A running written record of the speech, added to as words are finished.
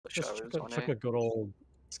Just showers on chuck A. a good old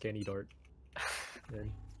scanny dart.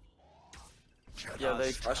 in. Yeah,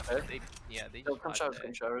 they flashed A. Yeah, they Yo, just come flashed showers, A.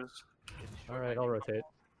 come showers. Alright, I'll rotate.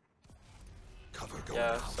 Cover going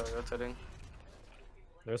Yeah, out. sorry, rotating.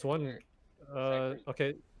 There's one.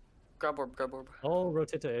 Okay, Grab orb, grab orb. I'll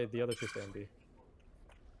rotate to A, the other two stay on B.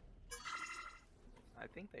 I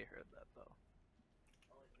think they heard that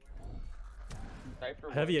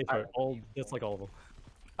though. Heavy A short, all, that's like all of them.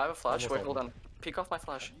 I have a flash, Almost wait, all hold on. Peek off my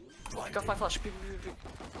flash. Peek off my flash, peek, peek, peek.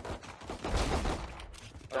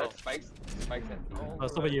 Oh, spikes in. Oh,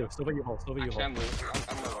 still by you, Hall, still by you, Actually, Hall. I'm losing.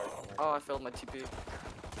 I'm no worries. Oh, I failed my TP.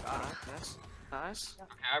 Ah, nice. Nice.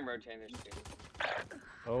 I'm rotating this too.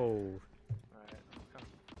 Oh. Alright, come.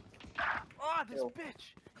 Oh, this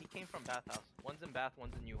bitch! He came from bathhouse. One's in bath,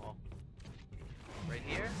 one's in U-Haul. Right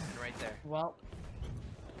here and right there. Well,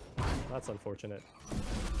 That's unfortunate.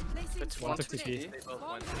 It's One one took to TP. They both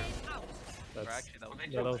went. That's, Or actually, that was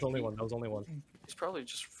yeah, that was only one, that was only one. He's probably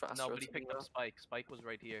just fast. No, but he rotating picked up though. Spike. Spike was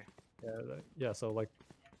right here. Yeah, yeah, so like,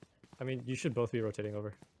 I mean, you should both be rotating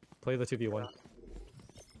over. Play the 2v1.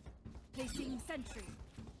 Placing sentry.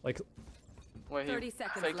 Like, Wait, 30 he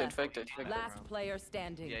seconds faked it, left. faked it, faked it. Last player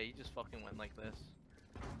standing. Yeah, he just fucking went like this.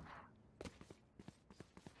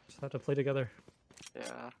 just have to play together.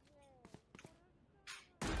 Yeah.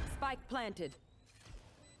 Spike planted.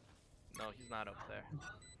 No, he's not up there.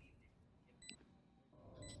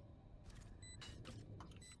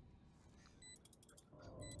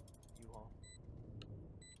 U-Haul.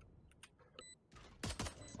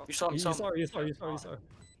 You saw him, You saw saw him. her, you saw her, you saw her, you saw her.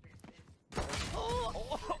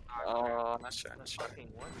 Oh, nice shot, nice shot. Fucking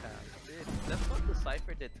one tap. Dude, that's what the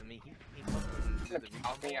Cypher did to me. He fucking did the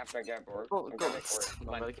Off me after I get bored. Go, I'm go. gonna get bored.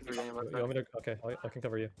 No, but I keep forgetting about You want that. me to, okay, I can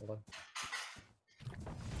cover you, hold on.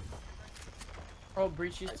 oh,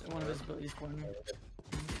 breach used one of his abilities corner.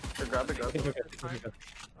 Here, grab it, I grab think it. we're good, I think we're good.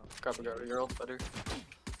 Grab it, grab it. You're all better.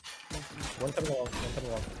 One coming along, one coming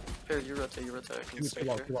along. Here, you rotate, you rotate. I can Too stay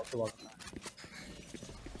long, here. too long, too long.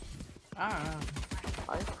 Ah,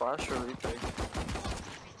 I flash or retake.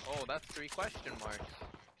 Oh, that's 3 question marks.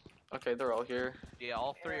 Okay, they're all here. Yeah,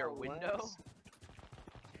 all 3 are window.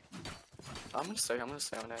 I'm gonna stay on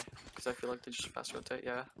A. Because I feel like they just fast rotate,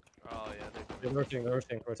 yeah. Oh yeah, They're rotating,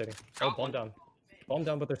 rotating. Oh, bomb down. Bomb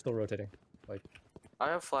down, but they're still rotating. Like, I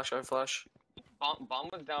have flash, I have flash. Bomb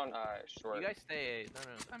was down short. you guys stay. No.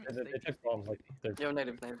 I mean, they took bomb, like, they're... Yo,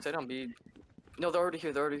 native. Stay down B. No, they're already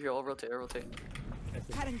here, I'll rotate, I'll rotate.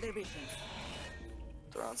 Cutting their vision.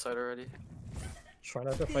 They're on site already. Try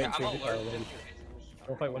not to fight Yeah, I'm 2v2. alert.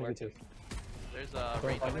 Don't fight 1v2. there's Don't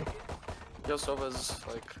Raven. fight me. Yo, Sova's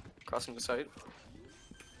like crossing the site.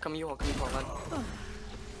 Come you all, man.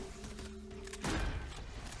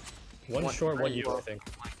 One One short, one right, you, well. I think.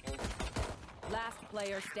 Last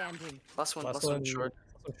player standing. Last one Last one short.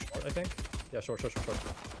 I think. Yeah, short.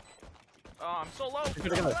 Oh, I'm so low. Shoot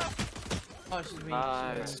together. oh, she's me.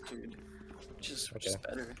 Nice, dude. Just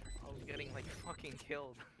better. I was getting like fucking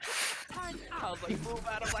killed. I was like, move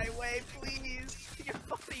out of my way, please. You're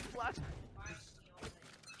fucking flash.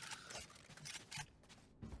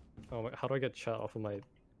 Oh my, how do I get chat off of my...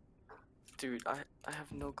 Dude, I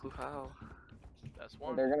have no clue how. That's Well,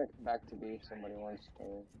 one. they're gonna come back to B if somebody wants to.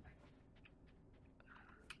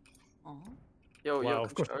 Yo, Wow, yo,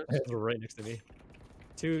 of course, they're right next to me.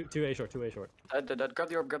 Two A short. Dead. Grab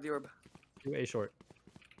the orb. 2 A short.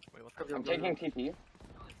 Wait, what Grab the the I'm orb. grab the taking orb. TP.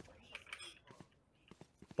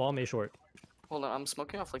 Bomb A short. Hold on, I'm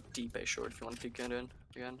smoking off like deep A short if you want to peek it in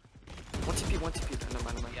again. One TP. Never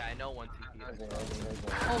mind. Yeah, I know one TP.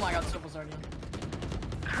 Oh my god, Sova's already on.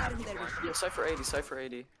 Cutting their vision. Yo, Cypher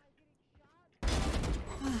 80.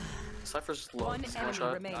 Cypher's low. One One enemy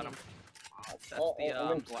shot. remaining. Got him. That's Oh, the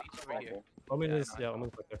Omen's police over here. Omen Yeah, is, I know. yeah,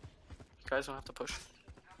 Omen's back there. You guys don't have to push.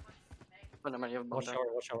 Oh, never mind, you have a bomb Watch down.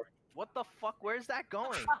 shower. What the fuck? Where's that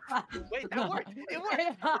going? Wait, that worked. It worked.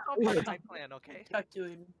 That's not part of my plan, okay?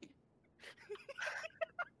 Calculated.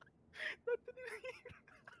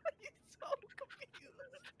 He's so confused.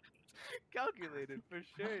 Calculated for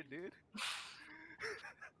sure, dude.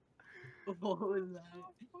 What was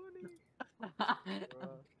that?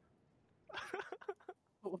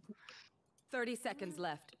 30 seconds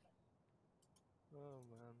left. Oh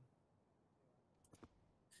man.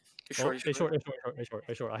 You Oh, short,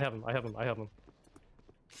 A short. I have him. Alright, I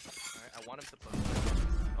want him to push.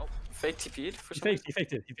 Oh, Fake TP'd for He some reason.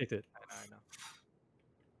 faked it. I know.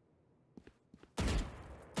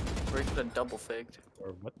 Or he could have double faked.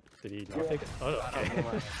 Or what? Did he not fake it? Oh, I don't okay.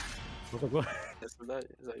 know. What? Is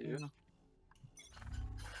that you?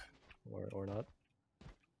 Or not.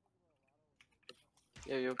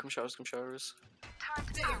 Yeah, yo, come showers. You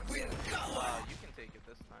can take it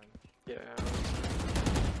this time. Yeah.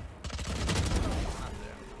 Not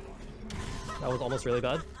there. That was almost really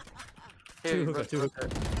bad. Hey, Two hookah, two hookah.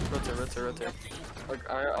 rotate. Like,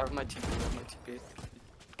 I have my TP, Just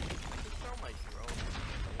throw my drone.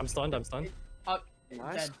 I'm stunned. Oh,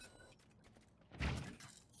 Nice. dead.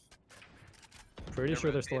 Pretty They're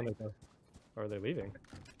sure they're still in rotating. the. Or are they leaving?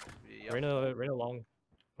 Yep. Reyna long.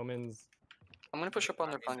 Omen's. I'm gonna push up on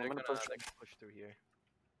their I mean, flank. I'm they're gonna push. they can push through here.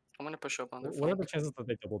 I'm gonna push up on their What are flank. the chances that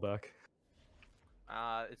they double back?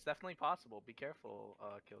 It's definitely possible. Be careful,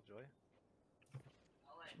 Killjoy.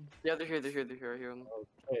 Yeah, they're here. I hear them.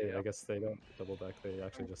 Okay, I guess they don't double back. They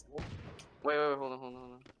actually just. Wait, hold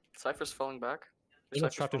on. Cypher's falling back.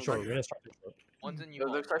 Reyna's trapped in short. Reyna's trapped in short. One's in you.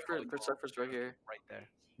 Their Cypher's right here. Right there.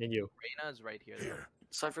 In you. Reyna is right here. Though.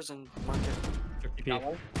 Cypher's in market. TP.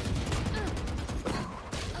 One.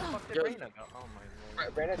 Fuck did Yeah. Reyna go? Oh my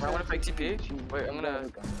lord. Brandon, I wanna fake TP. she- Wait, I'm she gonna-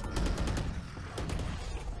 got hookah.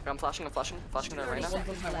 I'm flashing to Reyna. One's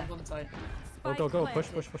on side, one's on side. Go. Push.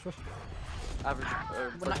 Average.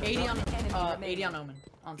 We're not 80 on, Enemy 80 on remaining. Omen.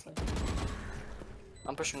 On side.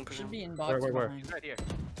 I'm pushing. Should be in box Where? behind. He's right here.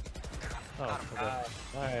 Oh, okay.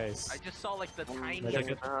 Nice. I just saw like the tiny I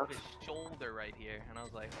get- of his shoulder right here, and I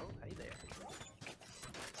was like, oh, hey there.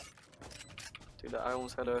 Dude, I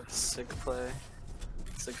almost had a sick play.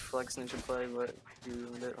 Sick flex ninja play, but you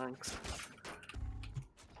ruined it, thanks.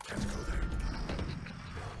 Can't go there.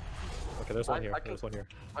 Okay, there's one I here. can- There's one here.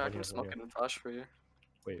 I One can here, smoke one it and flash for you.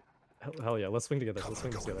 Hell yeah, let's swing together. Let's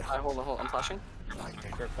swing this together. Hold on. I'm flashing.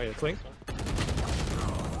 Oh yeah, swing.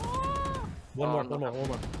 One Oh, more. I'm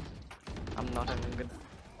not- I'm not having a good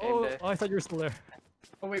aim Oh, day. I thought you were still there.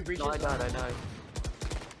 Oh wait, breach No, I is died. Sorry,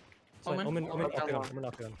 Omen? Omen Omen knocked down down. low. Omen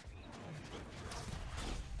knocked down.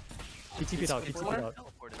 He TP'd out. He TP'd out.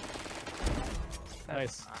 Teleported.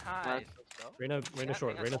 Nice. Nice. Let's go. Reyna Yeah,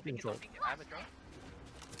 short. hang on, Reyna's don't being peek it, short. don't peek it. I have a drone.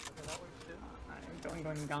 Okay, that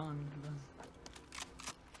works too. gone.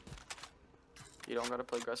 You don't gotta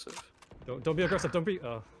play aggressive. Don't be aggressive. Don't be.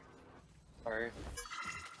 Sorry.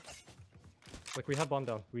 Like we have bomb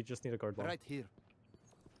down. We just need a guard bomb. Right here.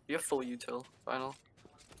 You have full util. Final.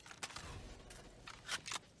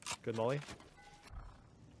 Good molly.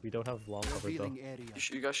 We don't have long coverage though. Revealing area.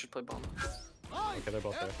 You guys should play bomb. Okay, they're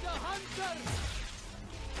both there.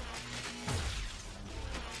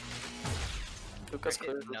 Lucas Okay,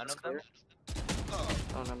 clear. none Lucas of them? clear.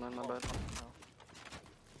 Oh no, my bad.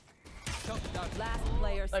 Last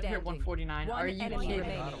player Left here standing. 149. One Are you enemy kidding?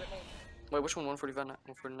 remaining. Wait, which one? 149.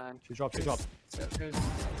 149. She dropped. There's-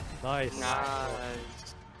 Nice.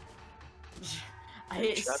 Nice. I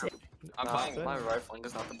hate Shadow. sick. I'm Nah, buying good. my rifling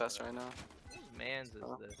is not the best right now. Whose man's is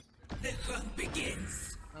Oh. this?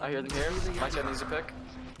 I hear them here. Might get an easy pick.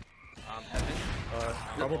 Heaven.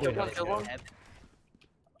 Probably Kill one, have. kill one. Heaven.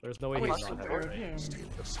 There's no way Wait, he's not so having. here.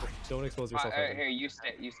 Don't expose yourself. Alright, Evan. here, you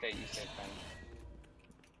stay, fine.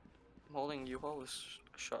 I'm holding U-Haul with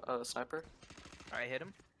sniper. Alright, hit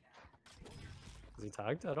him. Is he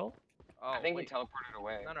tagged at all? Oh, I think wait. he teleported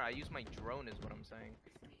away. No, I used my drone is what I'm saying.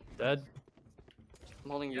 Dead. I'm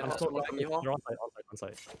holding Yeah, U-Haul. I'm still. I'm holding U-Haul. You're on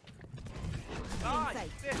site. Ah, Insight.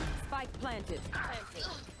 shit. Spike planted.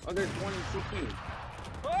 Oh, there's one in CP.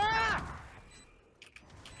 Ah!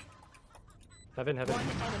 Heaven. One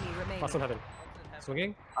enemy remaining. Last one heaven.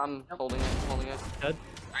 Swinging. I'm holding it. Dead.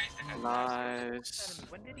 Nice.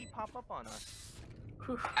 When did he pop up on us?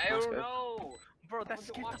 I Nice don't guy. know. Bro, that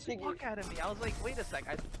wasn't scared the watching you. fuck out of me. I was like, wait a sec.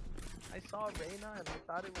 I saw Reyna and I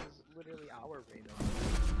thought it was literally our Reyna.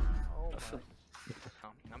 Oh my.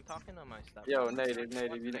 I'm talking to my stuff. Yo, native,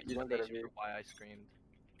 you don't gotta be. Why I screamed.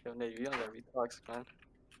 Yo, native, you don't gotta be toxic, man.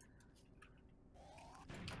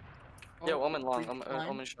 Yo, Omen long.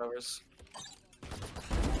 Omen showers.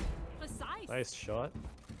 Precise. Nice shot.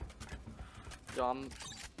 Yo, I'm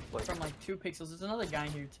like. From like 2 pixels. There's another guy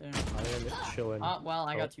here too. I am chilling. Well,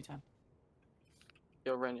 I Oh. got 2 time.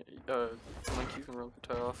 Yo, Ren, Link, you can roll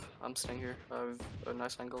the off. I'm staying here. I have a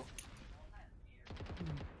nice angle.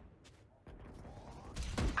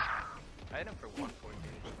 I hit him for 114.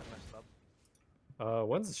 I messed up.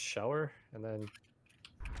 One's shower and then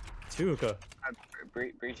 2 hookah.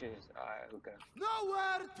 Breaches, hookah.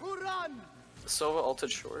 Nowhere to run. Sova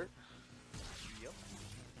ulted short. Yep.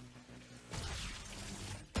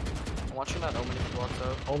 I'm watching that Omen if he walked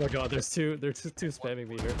up. Oh my god, there's two spamming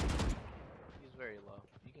me here. He's very low.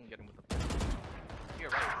 You can get him with the flash. To your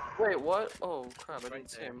right. Wait, what? Oh crap, I Right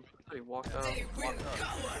didn't see there. him. I thought he walked out. Walk up.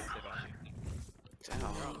 Sit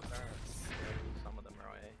on you. Damn. Some of them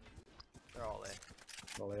are A. They're all A.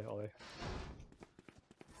 Ollie.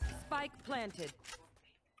 Spike planted.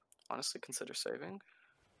 Honestly, consider saving.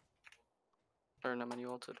 Or no, man, you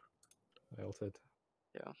ulted. I ulted.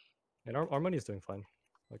 Yeah. And our money is doing fine.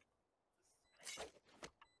 Like.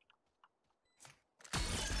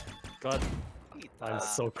 God, He I'm thought,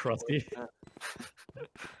 so crusty.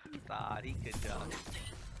 he thought he could jump.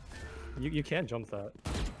 You can't jump that.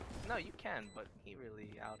 No, you can, but he really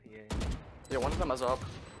out here. Yeah, one of them is up.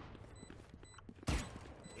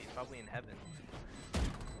 He's probably in heaven.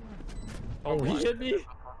 Oh, he hit me!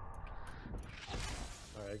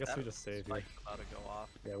 Alright, I guess we That just save here. spike's about to go off.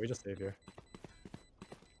 Yeah, we just save here.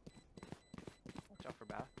 Watch out for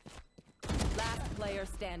bath. Last player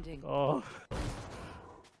standing. Oh.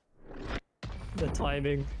 The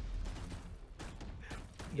timing.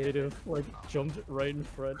 Native, like, jumped right in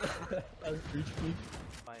front and reached me.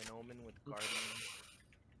 By an omen with guardian.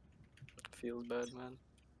 Feels bad, man.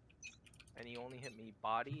 And he only hit me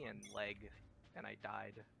body and leg. And I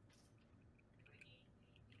died.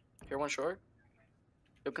 Here, one short.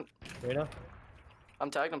 You can. Reyna? I'm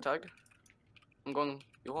tagged. I'm going.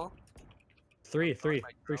 You all? Three short.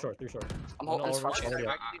 I'm holding. It's Already flashing.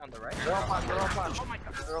 up. Directly on the right. They're all flash. They're all flash. Oh my god.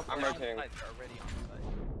 I'm They're on rotating. site, they're already on site.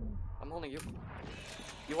 I'm holding you.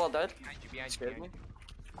 You all dead? Behind you, You behind you, scared me? behind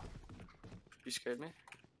you. You scared me?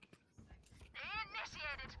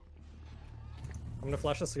 I'm gonna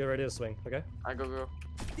flash this to get ready to swing, okay? I go.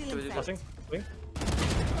 Still inside. Flashing, swing.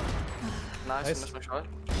 Nice. Nice. I missed my shot.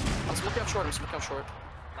 I'm smoking up short. Last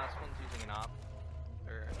one's using an op.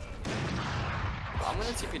 Or I'm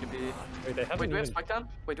gonna TP to B. Wait, they haven't Wait, do we have even, spike down?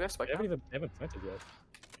 Wait, do we have spike they haven't down? even, they haven't planted yet.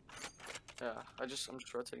 Yeah, I'm just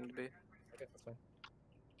rotating to B. Okay, that's fine.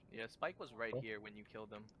 yeah, Spike was right Cool. here when you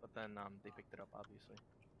killed him, but then they picked it up obviously.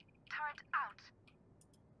 I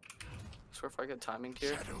swear if I get timing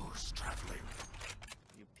here. Shadows traveling.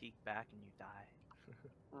 You peek back and you die.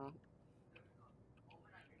 Oh.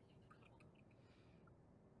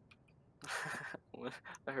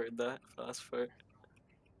 I heard that fast part.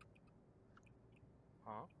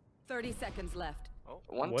 Huh? 30 seconds left. Oh.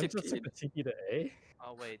 One One just TP. took a TP to A?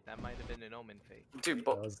 Oh wait, that might have been an omen fake. Dude,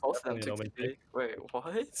 That was both of them definitely took an omen TP. Wait, what?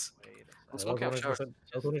 Wait a I'm second. smoking up short. That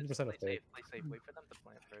was 100% a Play fake. safe, play safe. Wait for them to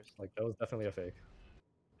plant first. Like, that was definitely a fake.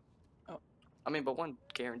 I mean, but one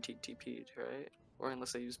guaranteed TP'd, right? Or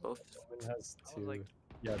unless they use both. One has I was two. like-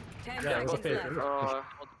 Yeah, 10 yeah, it was a seconds fake. left. It was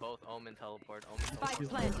Hold both omen teleport. Omen Spike teleport.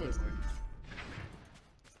 planted.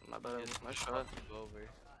 My bad, I Just missed my fuck shot. you over.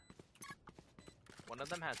 One of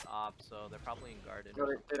them has op, so they're probably in garden. No,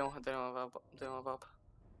 they don't have up. They don't have up.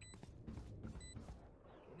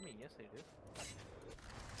 What do you mean? Yes, they do.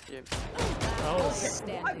 Yeah. That Player was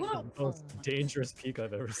standing. the most dangerous peak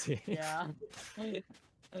I've ever seen. Yeah. The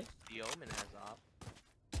omen has op.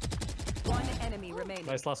 One enemy remaining.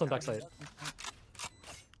 Nice, last one backside.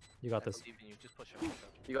 You got I this. believe in you. Just push up. Push up.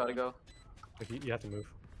 You gotta go. Like, you have to move.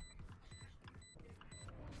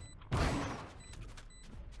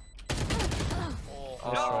 Oh,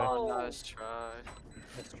 Nice try. Oh, nice try.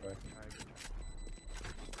 Let's try. You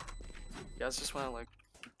guys just wanna like.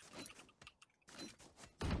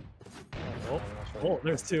 Oh,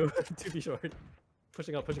 there's two. 2B short.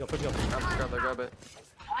 Pushing up. Grab it.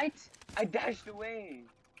 What? I dashed away.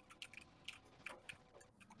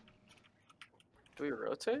 Do we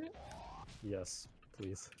rotate? Yes,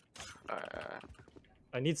 please. Alright.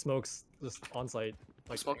 I need smokes just on site.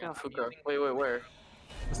 Like, Smoking on I'm Fuka. using- Wait, where?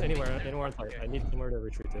 just anywhere on site. I need somewhere to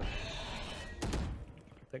retreat to.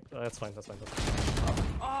 That's fine.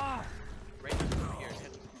 Ah! Right here.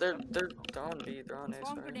 They're on B. They're on A.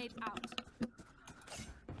 Bomb Sorry. grenade out.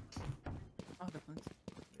 Oh, good ones.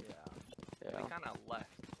 Yeah. Yeah. They kind of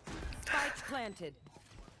left. Spike planted.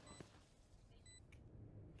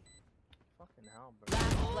 Fucking hell, bro.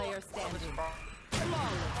 Last player standing.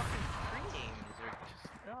 Flawless. Dreams are just.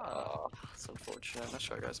 Oh, it's unfortunate. Nice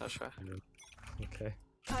try, guys. Nice try. Okay.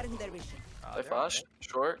 Cutting their vision. They flash.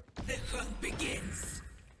 Short.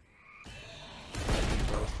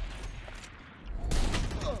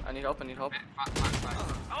 I need help. Oh,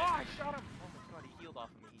 I shot him! Oh my god, he healed off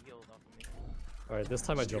of me. All right, this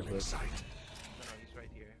time I jumped this. No, he's right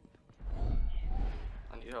here.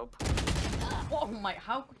 I need help. Oh my,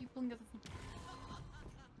 how could you pulling this?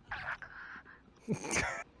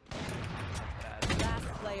 Bad. Last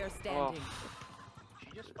player standing.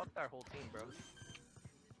 She just fucked our whole team, bro.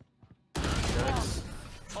 Yikes.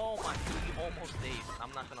 Oh my, he almost aced.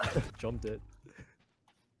 I'm not gonna lie. Jumped it.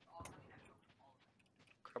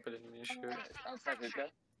 Crap, I didn't mean to shoot. Outside hookah.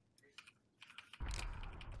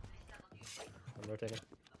 I'm rotating.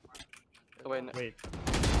 Oh, wait, no. Wait.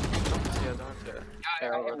 Yeah, don't. Yeah. I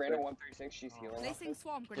I'll hit rotate. Reyna 136. She's healing. Placing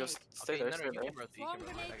swarm grenade. Just stay Okay, there. no, Stay you there. can rotate, Swarm I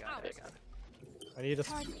grenade got it. out. I need to.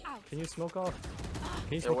 Turret out. Can you smoke off?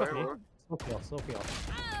 Can you Yeah, smoke off me? where? Smoke me off.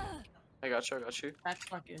 I got you, I got you. That's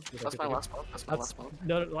fucking. That's my last smoke, that's my last smoke.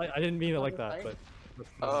 No, no, I didn't mean it like that, Right? but.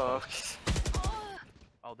 Oh,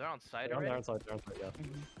 Oh, they're on site They're on already? they're on side,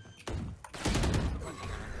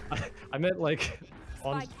 yeah. I meant like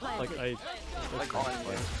on Spike planted. like I. like on you.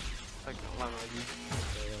 Like on you.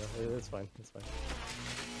 Yeah, it's fine. It's fine.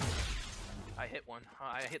 I hit one.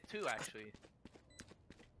 I hit two actually.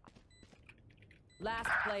 Last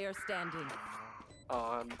player standing. Oh,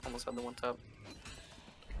 I almost had the one tap.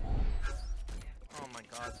 Oh my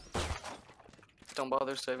god. Don't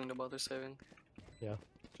bother saving, don't bother saving. Yeah,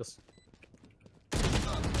 just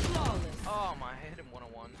Flawless. Oh my, I hit him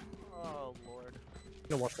 101. Oh lord.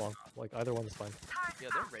 no watch long. Like either one is fine. Yeah,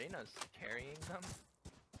 their Reyna's carrying them.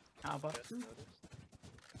 How about Just noticed.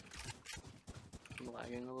 I'm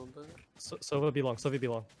lagging a little bit. Sova be long. Sova be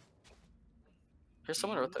long. Here's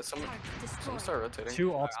someone rotate. Someone start rotating.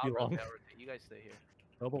 Two ops Alright, be I'll long. rotate, I'll rotate. You guys stay here.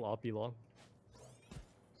 Double op be long.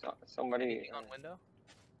 So, somebody. Anything on window?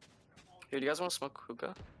 Here, do you guys want to smoke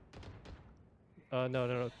hookah?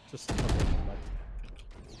 No. Just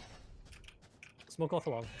smoke off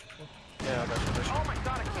along. Yeah, I got you. Oh my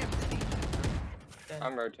god, I can't see.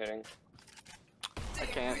 I'm rotating. I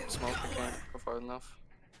can't smoke, I can't go far enough.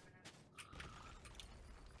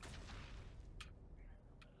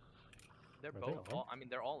 They're Are they both on? all, I mean,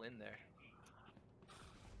 they're all in there.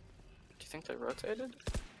 Do you think they rotated?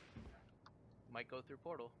 Might go through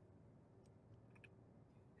portal.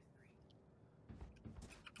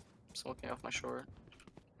 Smoking off my short.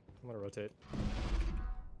 I'm gonna rotate.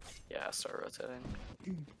 Yeah, start rotating.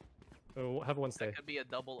 Oh, have one stay. That could be a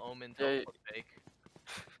double omen Yeah, teleport fake.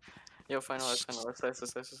 Yo, finalize.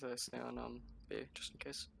 Stay on B, just in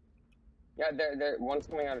case. Yeah, one's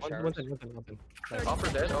coming out of showers. One thing. Nice. Upper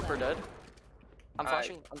dead. I'm Alright.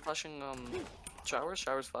 flashing, showers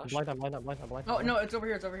I'm flash. blind. I'm blind. Oh no, it's over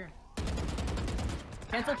here. It's over here.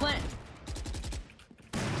 Cancel plant.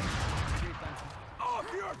 Off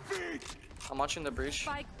your feet! I'm watching the breach.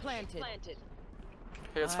 Spike planted.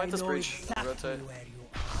 Here, let's fight this breach. Rotate.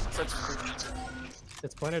 Set this breach.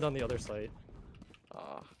 It's planted on the other side.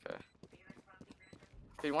 Oh, okay.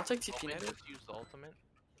 Hey, you want to take TP Omen native? just use the ultimate.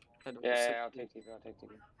 Yeah, I'll take TV.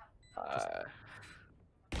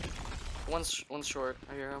 One's short.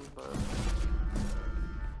 I hear him, but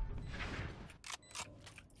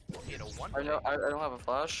Hit a one. I don't have a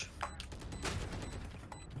flash.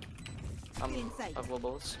 I Inside. have low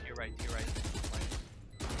bullets. You're right. You're right.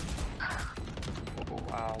 Oh,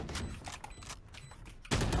 wow.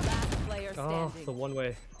 Last player Oh, standing. the one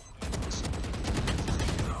way.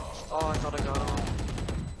 Oh, I thought I got him.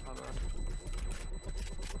 My bad.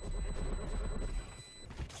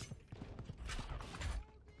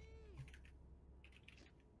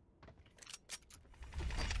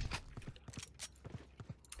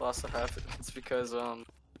 Lost a half. It's because I'm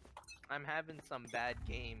having some bad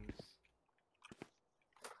games.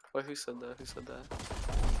 Wait, who said that? Who said that?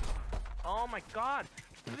 Oh my god!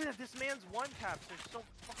 This man's one taps are so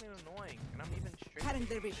fucking annoying, and I'm even straight. Cutting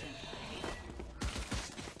their vision.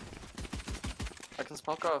 I can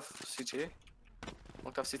smoke off CT.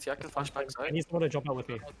 Smoke off CT. I can flash I backside. need someone to jump out with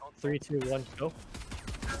me. 3, 2, 1, go.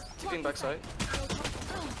 Keeping backside.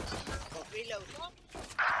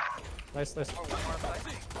 Nice. Oh, one more side.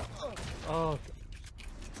 Oh.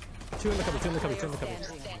 Two in the cupboard. Player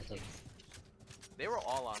standing. They were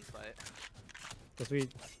all on site. Because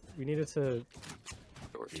we needed to.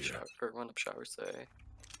 Or shower, or run up showers today.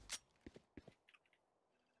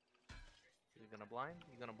 You gonna blind?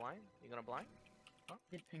 You gonna blind? You gonna blind?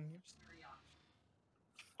 Get pinged.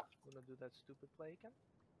 Gonna do that stupid play again?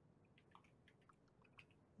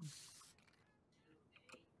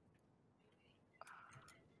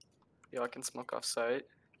 Yo, I can smoke off site.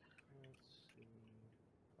 Let's see.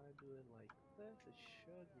 If I do it like this, it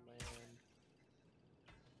should land.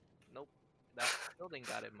 Nope. That building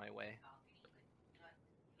got in my way.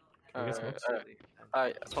 Can we get Alright, smokes?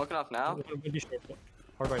 alright, smoking off now. Would be short.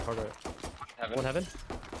 Hard right. Heaven. One heaven.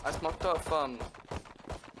 I smoked off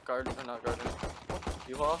garden or not garden.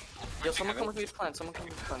 U-Haul. Yo, someone come with me to plant. Someone come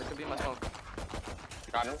with me to plant. It could be my smoke.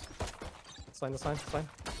 Got him. Sign.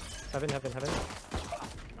 Heaven.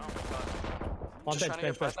 Oh my god. On Just bench.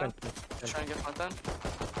 trying to get plant Just trying to get plant down.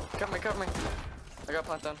 Cover me. I got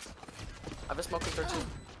plant down. I have a smoke in 13.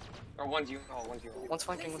 Or one's you. Oh, one's you. One's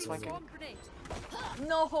flanking.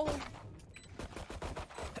 No.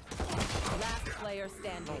 Last player No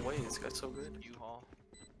standing. way, this guy's so good. U-Haul.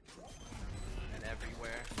 And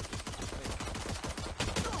everywhere.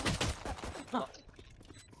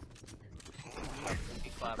 He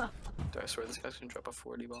clapped. Dude, I swear this guy's gonna drop a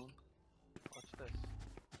 40 bomb. Watch this.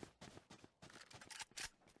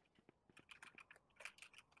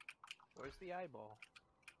 eyeball.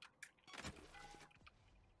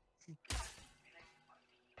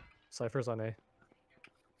 Cypher's on A.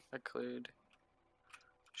 I cleared.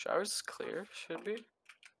 Showers is clear, should be.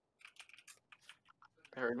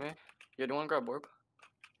 Heard me? Yeah, do you want to grab orb?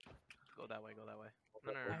 Go that way, go that way.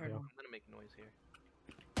 No, I heard Yeah. him. I'm gonna make noise here.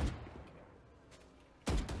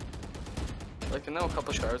 Like, and now a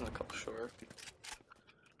couple showers and a couple short.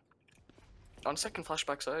 On second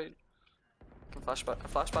flashback side.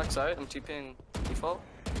 Flashback side, I'm TPing default.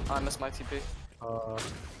 I missed my TP.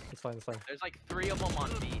 It's fine, it's fine. There's like 3 of them on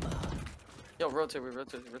B. Yo, rotate, we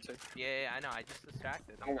rotate. Yeah, I know. I just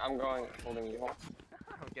distracted. I'm going, holding you home.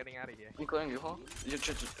 I'm getting out of here. You going U-Haul? You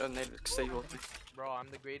just stay U-Haul. Bro, I'm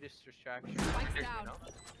the greatest distraction. Spikes You down. know?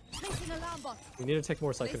 Placing alarm bot. We need to take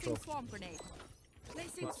more side control. Placing swarm grenade.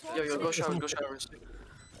 Placing swarm Yo, go grenade. showers, go showers.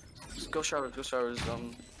 Go showers,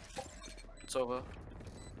 it's over.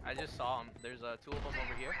 I just saw him. There's 2 of them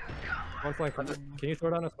over here. One flank. Can you throw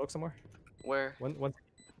down a smoke somewhere? Where? One.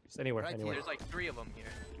 Just anywhere, Right anywhere. There's like 3 of them here.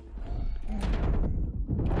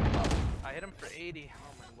 I hit him for 80.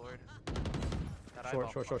 Oh my lord. That Short,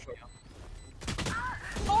 eyeball short. fucked me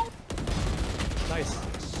up. Nice.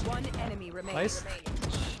 One enemy remaining. Nice.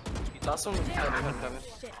 Last one, coming.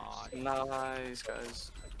 Aw, Nice,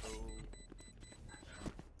 guys.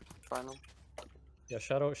 Final. Yeah,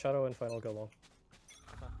 shadow and final go long.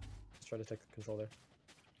 Let's try to take control there.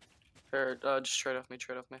 Here, just trade off me.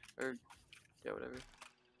 Or, yeah, whatever.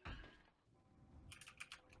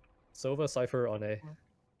 Sova, Cypher on A.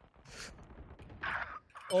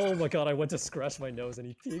 Oh my god, I went to scratch my nose and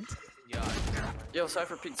he peeked. yeah. Yo,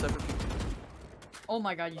 Cypher peeked. Oh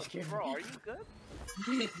my god, you scared Bro, me. are you good?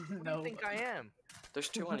 Who do you No. think I am? There's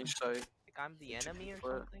 2 on each side. Think I'm the enemy or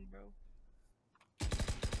What? something, bro?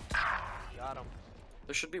 Got him.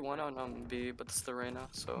 There should be 1 on B, but it's the Reyna,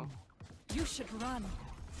 so. You should run.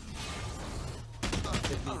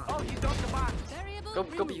 Oh, you dunked the box! Variable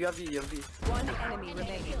Go B, you have V. One enemy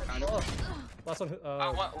remaining. Last one, Last, Yeah,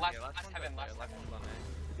 last one's heaven, right last there, last heaven. one's on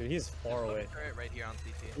A. dude, he's far away. Turret right here on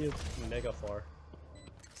CT. He is mega far.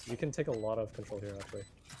 You can take a lot of control here, actually.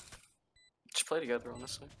 Just play together,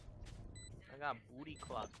 honestly. I got booty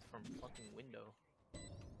clocked from fucking window.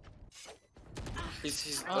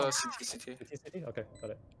 He's Oh. CT. CT? Okay, got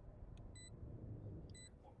it.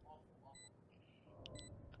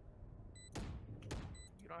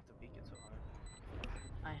 You don't have to peek it so hard.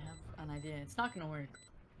 I have an idea. It's not gonna work.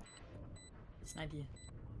 It's an idea.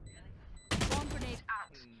 Swarm grenade out.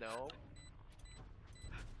 No.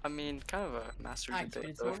 I mean, kind of a master's Actually, debate,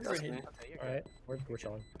 it's though, if you ask overrated. me. Okay, you're good. Alright, we're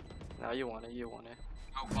chilling. Nah, you want it.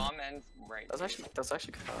 Oh, bomb ends right. That's actually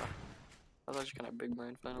kind of big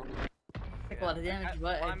brain final. Take a lot of damage,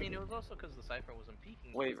 but Well, I mean, it was also because the Cypher wasn't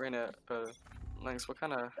peeking. Wait, Reyna, Lynx, what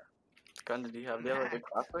kind of gun did he have? Did he have like a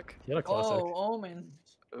classic? He had a classic. Oh, Omen.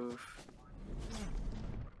 Oof.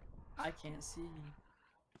 I can't see.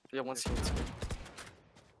 Yeah, one's here.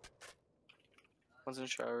 One's in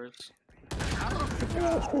showers.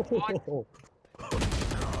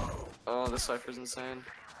 Oh, this Cypher's insane.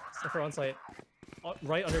 Cypher on site.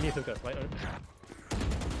 Right underneath Hookah.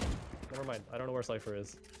 Never mind. I don't know where Cypher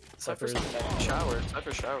is. Cypher's Cypher's showers.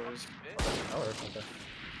 Cypher showers. tower. Okay.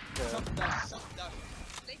 Yeah.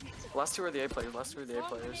 Last 2 are the A players.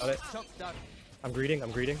 Got it. I'm greeting.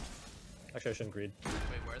 Actually, I shouldn't greed. Wait,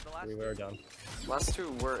 where's the last We were down. Last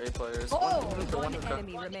 2 were A players. Oh! The One who got-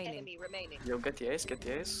 enemy remaining. Yo, get the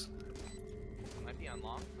ace. Might be on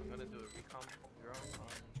long. I'm gonna do a recon drone on.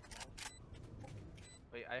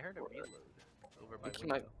 Wait, I heard a reload over by think he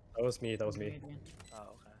window. might- That was me. Oh,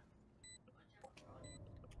 okay.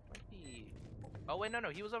 Might be. Oh wait, no,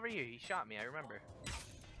 he was over here. He shot me. I remember.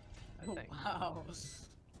 I Oh, think. wow.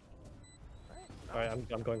 Right? Alright,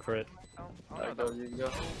 I'm going for it. Oh, Alright, no, go, you go.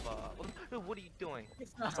 what are you doing?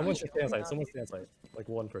 Someone should stay on site. Someone stay on site. Like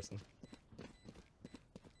one person.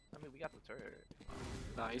 I mean, we got the turret.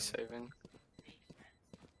 Nah, he's saving.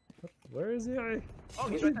 Where is he? Oh,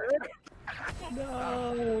 he's right there.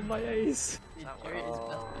 No, my ace. Dude, That Jerry is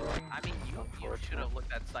best. I mean, you should have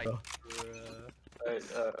looked at site. Oh. Alright,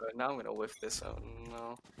 now I'm gonna whiff this out.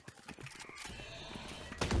 No.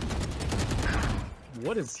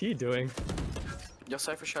 What is he doing? Yo,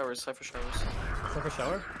 Cypher showers. Cypher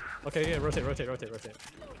shower? Okay, yeah, rotate.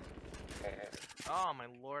 Oh my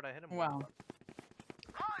lord, I hit him. Wow.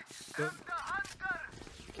 They're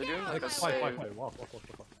doing like a Why? save. Walk.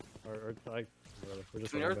 Or like, whatever. We're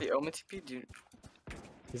just You know running the Omen TP? Do you...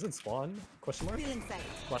 He's in spawn? Question mark? Feeling safe.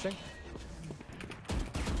 Flashing?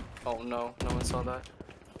 Oh no, no one saw that.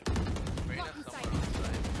 Reyna Blocking somewhere sight. on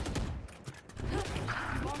site.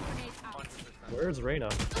 Swarm grenade out. 100%. Where's Reyna?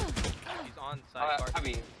 He's on site.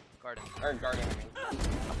 Heavy. Garden. Or garden, I mean.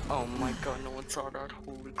 Oh my god, no one saw that.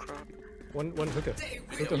 Holy crap. One hookah.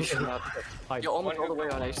 Hookah, You should hookah. not. Hide. Yo, Omen's One all the way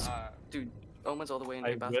hookah, on Ace. uh, Dude, Omen's all the way in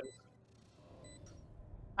I the bathroom.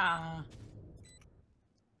 Ah.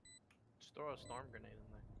 Just throw a storm grenade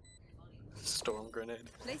in there. Storm grenade.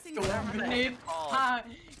 Placing Storm alarm. grenade. Oh. Ah,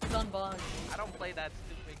 it's on bug. I don't play that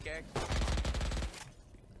stupid character.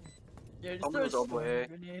 Yeah, just Omen throw a was all the storm way.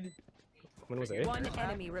 grenade. When was it? One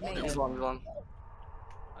enemy remaining. He's long, he's long.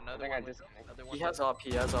 I Another think I one. disconnected. Another one. He has up,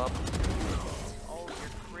 he has up. Oh, you're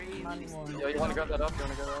crazy. Not anymore. Yo, you wanna grab that up? You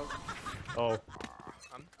wanna grab that up? Oh,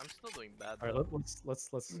 I'm still doing bad. all right. though. Let's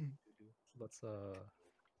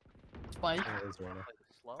Spike. Play this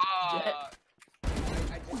slow. I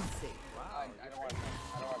don't want to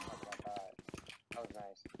talk about that. That was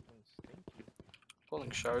nice. Stinky.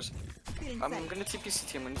 Pulling showers. Feeling I'm safe. gonna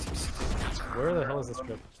TPCT, I'm gonna TPCT. where the hell is this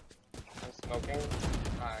trip? I'm smoking.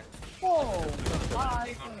 Whoa!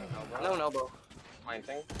 Bye. No, no, elbow.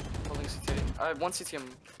 Planting. Pulling CT. I have one CT, I'm...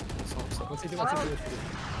 What's he doing? What's he doing?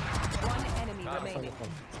 One enemy God, remaining.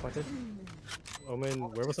 Spotted. Omen,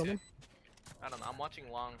 where was Omen? I don't know. I'm watching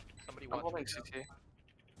long. Somebody I'm watch. holding me. CT.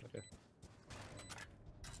 Okay.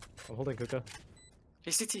 I'm holding hookah.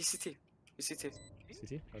 He's CT, CT. He's CT.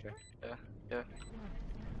 CT? Okay. Yeah.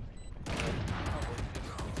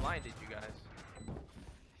 Blinded you guys.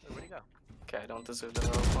 Wait, where'd he go? Okay, I don't deserve that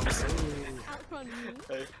help, honestly. Outrun me.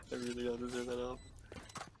 I really don't deserve that help.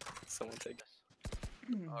 Someone take it.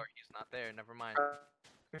 Oh, he's not there. Never mind.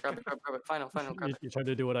 Grab it, grab it. Final, grab You, it. you tried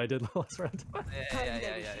to do what I did last round.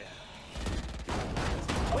 Yeah.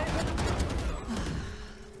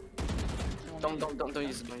 Don't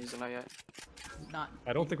use it, not yet. Not.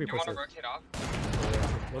 I don't think we You pushed want it. to rotate off?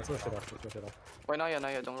 Let's rush it off. Let's rush it off. Wait, not yet,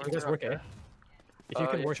 don't You worry. guys work A. If you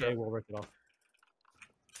can yeah, work sure. A, we'll work it off.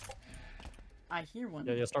 I hear one.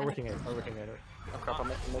 Yeah, start working A. Start working A. Oh crap, I'm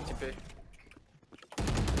making multi-P.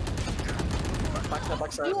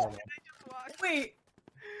 Backside. Wait.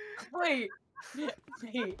 Wait.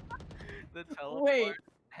 The teleport Wait.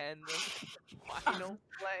 and the final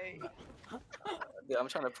play. Yeah, I'm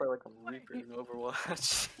trying to play like a Reaper in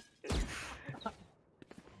Overwatch.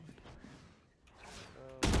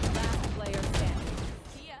 Last player standing.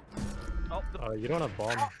 Oh, the You don't have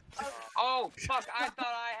bomb. Oh, fuck, I thought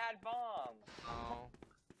I had bomb. oh,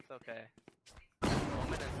 it's okay.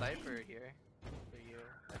 Omen and Cypher here for you,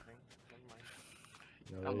 I think. Never mind.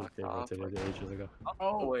 No, I'm they, not they off, rotated like- ages ago.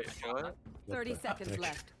 Oh wait, what? 30 What the seconds heck?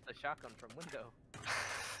 left. The shotgun from window.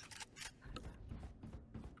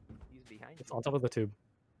 He's behind It's you. on top of the tube.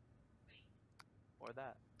 Or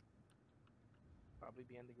that. Probably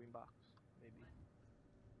behind the green box. Maybe.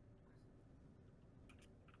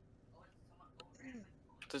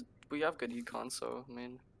 We have good econ, so I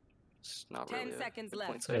mean, it's not 10 really. seconds a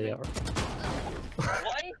left. point Yeah, saving.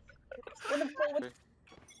 What?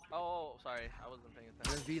 Oh, sorry. I wasn't paying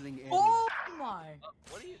attention. Revealing area. Oh my.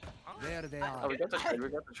 What are you? Huh? There they Oh, are. we got the trade. We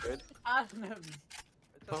got the trade. Adam.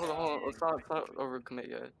 It's Hold okay. on. Let's not overcommit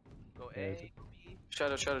yet. Go Yeah, A, B.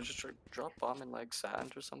 Shadow, just drop bomb in like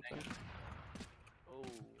sand or something. Oh,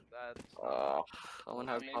 that's. Owen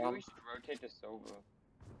has Maybe bomb. we should rotate to Sova.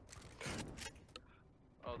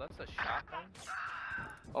 Oh, that's a shotgun?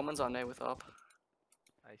 Omen's on A with up.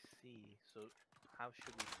 I see. So, how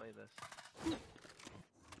should we play this?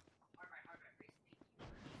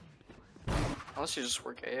 Unless you just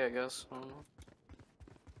work A, I guess. I don't know.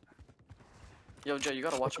 Yo, Jay, you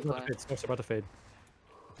gotta watch him play. Smoke's about to fade.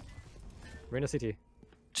 Reyna CT.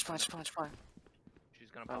 Just play. She's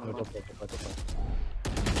gonna I pop don't No, up. know. don't play.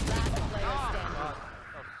 Last player standing. God,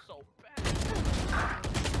 that was so bad.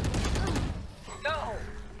 No!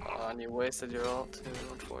 Oh, and you wasted your ult too,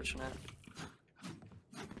 unfortunate.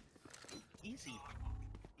 Easy.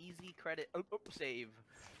 Easy credit. Oh, save.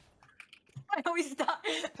 I always die.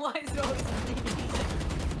 Why is it always me?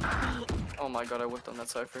 Oh my god, I whipped on that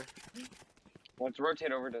Cypher. Let's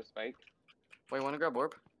rotate over to Spike. Wait, wanna grab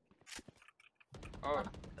orb? Oh.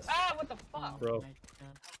 Ah, what the fuck? Bro.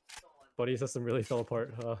 Buddy system really fell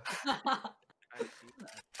apart. I see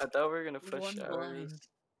that. I thought we were gonna push One showers. blind.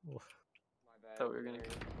 My bad. Thought we were gonna.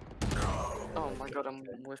 Oh my god, I'm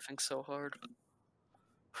whiffing so hard.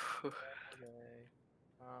 Okay.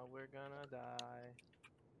 We're gonna die.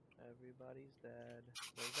 Everybody's dead.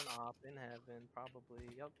 There's an op in heaven, probably.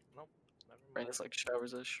 Yep. Nope. Never mind. Rain is like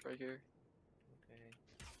showers-ish right here. Okay.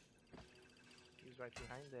 He's right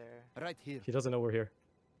behind there. Right here. He doesn't know we're here.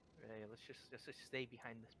 Yeah, let's just stay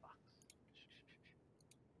behind this box.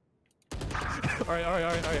 Alright.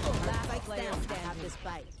 Last player standing. This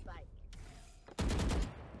fight.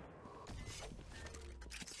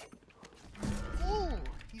 Ooh,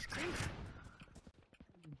 he's crazy.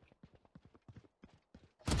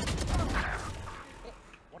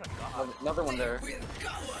 Another one there.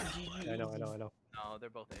 I know. No, they're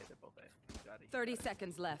both A. They're both A. Got it. 30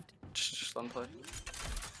 seconds left. Just let him play.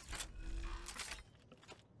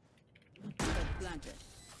 Planted.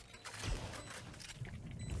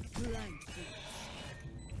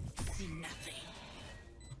 See nothing.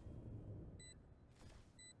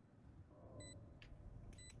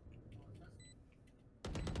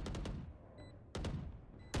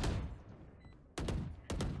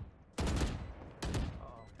 Oh,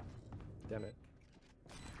 Damn it.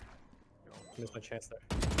 Missed my chance there.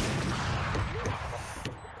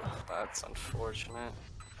 That's unfortunate.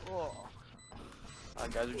 oh.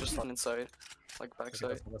 Guys are just on inside. Like Okay, backside.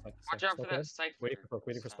 that's fine. Watch out for Okay. that cypher.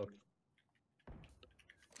 Waiting for smoke.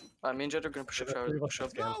 Me and Jed are gonna push up Three showers. of us Push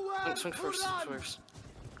up. can. Swing first. Swing first.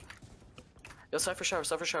 Yo, Cypher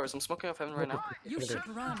showers. I'm smoking off heaven right now. You should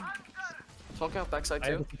run. Smoking off backside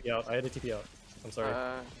I had too. to TP out. I had to TP out. I'm sorry.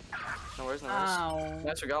 No worries. Ow.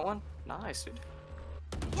 Nice, we got one. Nice, dude.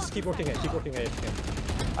 Just keep working it. Keep working it. If you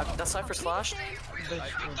can. That Cypher's flashed. Cypher's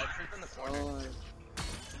in the corner.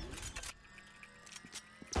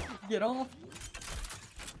 Get off.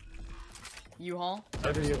 U-Haul.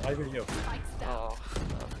 Either you. Oh,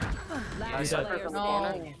 Last Nice. player Cypher's in the No. corner.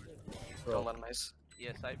 standing. Bro. Don't let him ice.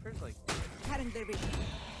 Yeah, Cypher's like. Cutting their vision.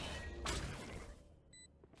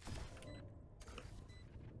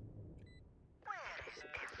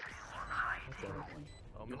 Okay.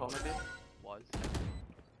 Oh, You hold maybe? was.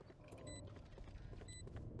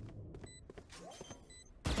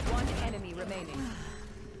 One enemy remaining.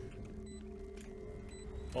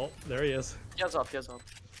 Oh, there he is. He has up. Yeah,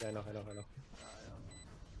 I know.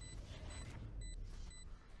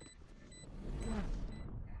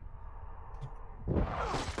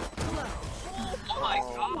 Oh my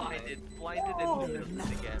god! It blinded into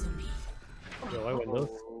this again. Yo, I win those.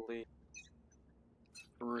 Holy.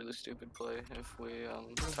 Really stupid play if we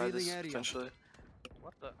tie this potentially.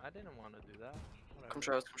 What the? I didn't want to do that. Whatever. Come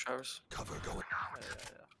showers. Cover going.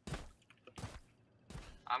 Yeah.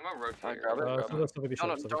 I'm gonna rotate. Alright, grab it. So Grab it. let's be No,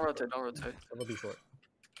 short. no, don't rotate. Don't rotate. That will be short.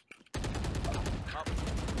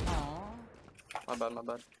 Aw. My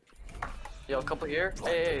bad. Yo, a couple here.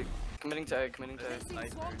 Hey. Committing to A.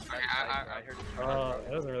 Cypher. I heard.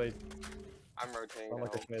 It doesn't really I'm rotating. sound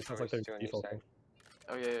like now. a commit. It sounds I like was they're doing your defaulting. side.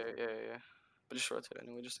 Oh yeah. But just rotate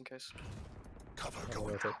anyway, just in case. Cover I'm gonna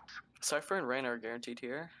going. rotate. Cypher and Rain are guaranteed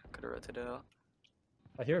here. Could have rotated out.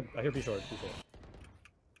 I hear be short.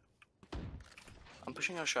 I'm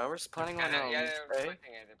pushing out showers. Planning on Yeah, A. planting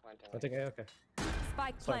it, planting I it. think A, okay.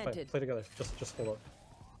 Spike It's fine, planted. play together. Just hold up.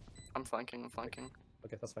 I'm flanking.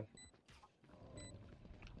 Okay, that's fine.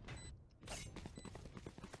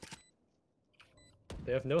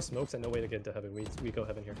 They have no smokes and no way to get into heaven. We go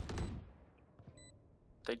heaven here.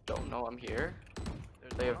 They don't know I'm here.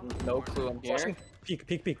 There's They one have on the no corner. clue I'm here. Flashing.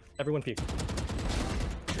 Peek. Everyone peek.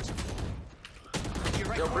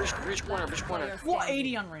 Yo, breach corner. Player What? standing.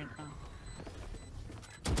 80 on Rain. Oh.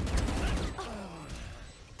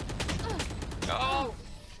 Oh!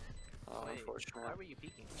 Oh, Wait, unfortunate. why were you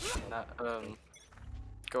peeking? Nah,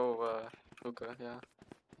 go, hookah, yeah.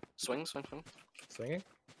 Swing. Swinging.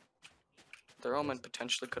 Their omen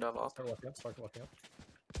potentially could have off. Start walking up.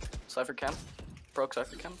 Cypher cam. Broke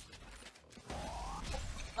Cypher cam.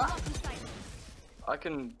 I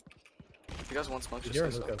can... If you guys want smoke, You just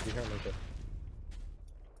hear say him, so. Luca. You hear him, Luca.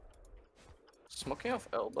 Smoking off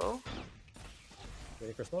elbow.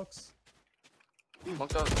 Waiting for smokes.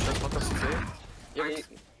 Smoked off CT. Yeah, Wait.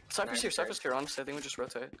 Cypher's Nice, here, honestly. I think we just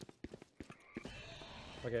rotate.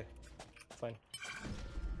 Okay. Fine.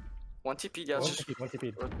 One TP, yeah, One just TP.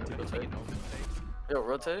 rotate. Yo,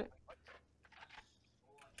 rotate.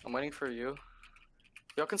 I'm waiting for you.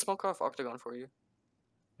 Y'all can smoke off Octagon for you.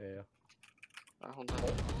 Yeah. Alright, hold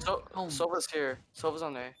on. Home. Sova's here. Sova's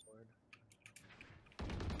on A.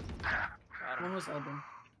 One was open.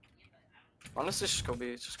 Honestly, just go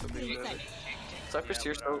B. Cypher's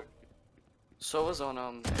here, Sova's on,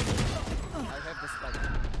 I have the spike.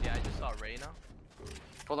 Yeah, I just saw Reyna.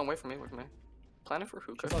 Hold on, wait for me. Plan it for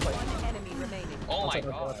hookah. One enemy remaining. Oh my Outside,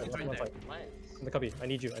 god. outside, It's right outside. there. Plants. In the cubby. I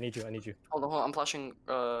need you. Hold on, I'm flashing,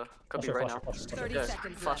 Cubby right now. Flash. 30 Yeah,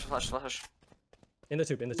 seconds flash. left. In the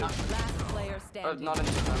tube. Last player standing. Not in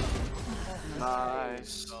the time. Nice.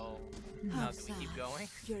 So, now do we keep going?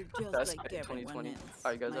 You're just That's like 2020. everyone else.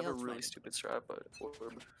 Alright, guys, I have a My really ultimate. stupid strat, but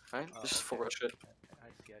whatever. Right? Oh, This is full okay. rush it. I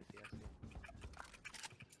see.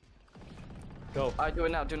 Go. Alright, do it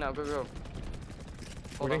now. Go.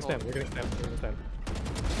 We're getting hold on. spam.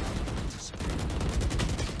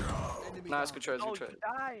 Nice, good trade. Oh, you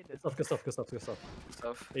died! Good stuff.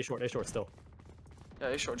 Stuff. A short still. Yeah,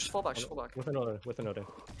 A short. Just fall back. With a note in.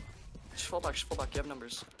 Just fall back, You have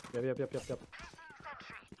numbers. Yep.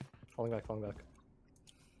 Falling back.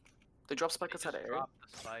 They drop spike outside of air. Drop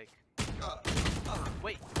the spike.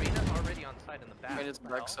 Wait, Reyna's already on side in the back. Reyna's What the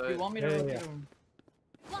hell? back side. You want me to Yeah, rotate yeah.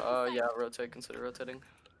 him? Yeah, rotate, consider rotating.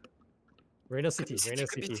 Reyna's CT.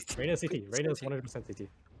 Reyna's 100% CT.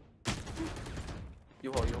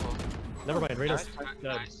 You hold. Never mind. Reyna's dead.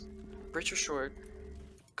 Nice. Breach or short.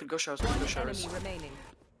 Could go showers, One enemy remaining.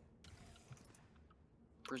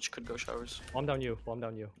 Breach could go showers. Bomb down you.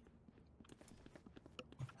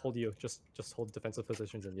 Hold you. Just hold defensive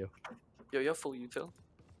positions in you. Yo, you have full util.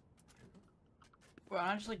 Well,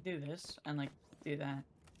 I just like do this and like do that.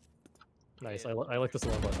 Nice. I like this a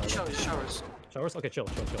lot. Showers. Showers? Okay, chill.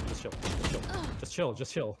 Just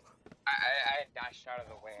chill. I dashed out of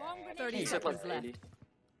the way. 30 He said seconds like left. 80.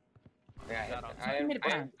 Yeah, Got him. I am Made a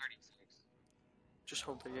plan. 36. Just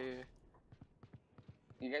hold it,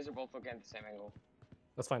 yeah. You guys are both looking at the same angle.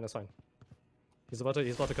 That's fine. He's about to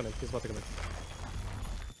come in.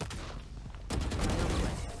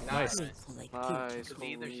 Nice. Nice.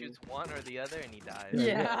 He either holy. shoots one or the other and he dies.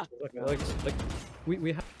 Yeah. Like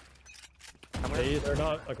we have. They're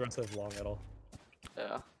not aggressive long at all.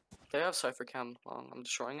 Yeah. They have Cypher Cam long. I'm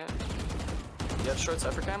destroying it. You have short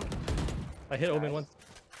Cypher Cam? I hit Omen once.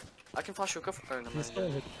 I can flash hookah for He's still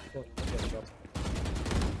in his. Yeah, he dropped.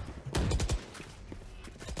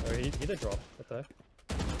 Or he did drop. What the heck?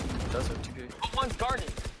 He does have 2K. Oh, one's guarding.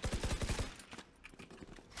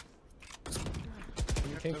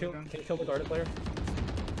 Can you kill the guarded player?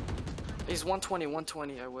 He's 120.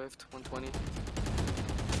 I whiffed. 120.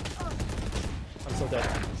 I'm so dead.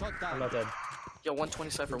 Shot I'm down. not dead. Yo, 120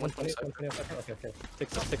 Cypher. 120 Cypher. Okay. Take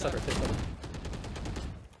Cypher.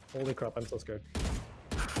 Holy crap, I'm so scared.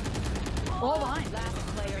 Oh, behind. Last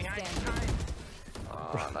player standing.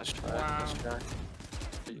 Nice try. Nice try.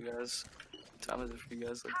 For you guys. What time is it for you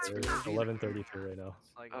guys? Like, It's 11:32 right now.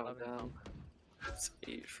 It's like oh, 11. damn. It's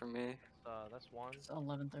 8 for me. That's one. It's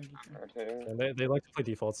 11:32. Rotating. And they like to play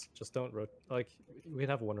defaults. Just don't rotate. Like, we can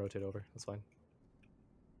have one rotate over. That's fine.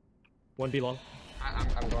 One B long.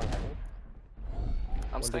 I'm going heavy.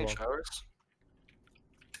 I'm One staying below. showers.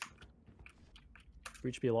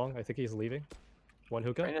 Breach B long. I think he's leaving. One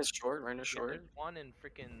hookah. Reyna's short. Yeah, there's one in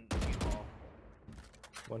freaking U-Haul.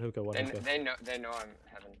 One hookah. They know I'm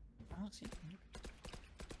heaven. I don't see.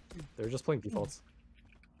 They're just playing defaults.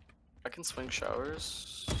 I can swing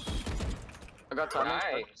showers. I got time.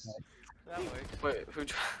 Nice. That works. Wait, who?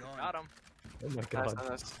 Got him. Oh my Nice, god.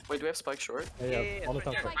 nice. Wait, do we have spike short? Yeah, On the it's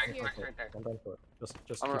top right foot. Right here, right there. One down foot.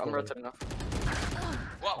 Just I'm keep going. rotating off.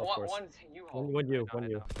 Of course. One's U-Haul. One you. I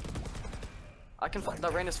know. I can.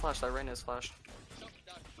 That rain is flashed. Flashed.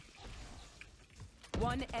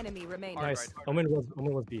 One enemy remaining. Nice. Right.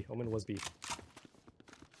 Omen was B.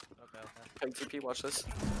 Okay. Peg TP. Watch this.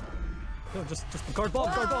 No, just guard bomb.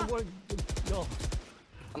 What? No.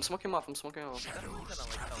 I'm smoking him off. He's gonna like teleport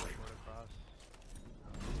across.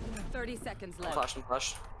 30 seconds I'm left.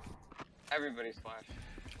 flashed. Everybody's flash.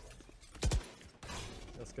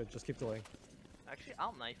 That's good. Just keep delaying. Actually,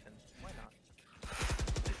 I'll knife him. Why not?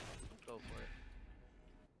 Go for it.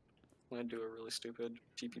 I'm gonna do a really stupid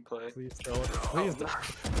TP play. Please don't. Please don't.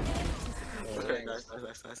 Okay, nice.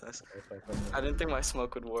 I didn't think my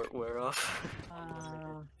smoke would wear off.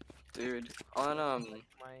 Dude, on My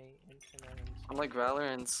internet. on like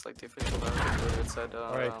Valorant's like the official Valorant Twitter, it said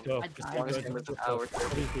Alright, go. I Just died. keep Longest going. game is Just an go. hour 30.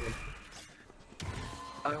 What are you doing?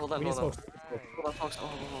 Hold We on. need smoke. Hold on, folks.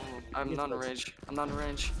 I'm need not in smokes. range. I'm not in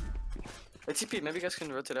range. Hey, TP, maybe you guys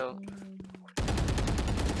can rotate out.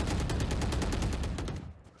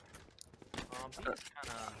 He's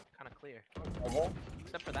kinda clear.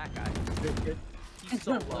 Except for that guy. Good, good. He's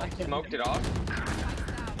so low. Smoked it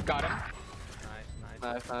off. Got him.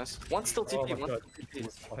 Nice. Nice. One's still Oh TP. my One's god. still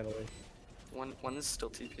TP. Finally. One is still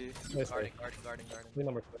TP. Nice Guarding. play. Clean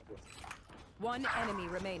number 2. One enemy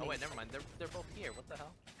remaining. Oh wait, never mind. They're both here. What the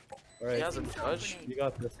hell? Alright. He has a judge. You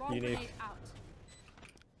got this. Unique.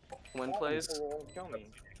 Win plays. Kill me.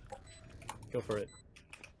 Go for it.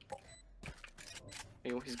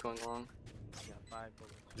 He's going long. Yeah, 5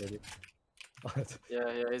 bullets. Maybe.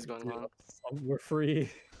 Yeah, he's going long. We're free.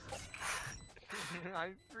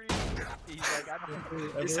 I'm free. He's like, I don't.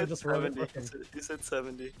 Everyone He said just run 70. at him. He said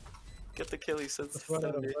 70. Get the kill. He said Just run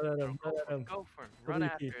at him. 70. Run at him. Go for him. Run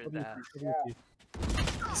after that.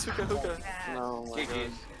 Hookah. No, my god.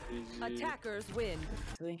 GG's. GG. Attackers win.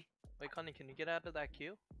 Wait, Connie, can you get out of that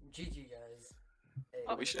queue? GG guys. Hey,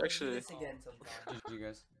 Oh, we should actually- do this again sometime. GG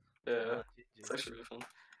guys. Yeah, GG. it's actually really fun.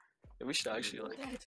 Yeah, we should actually like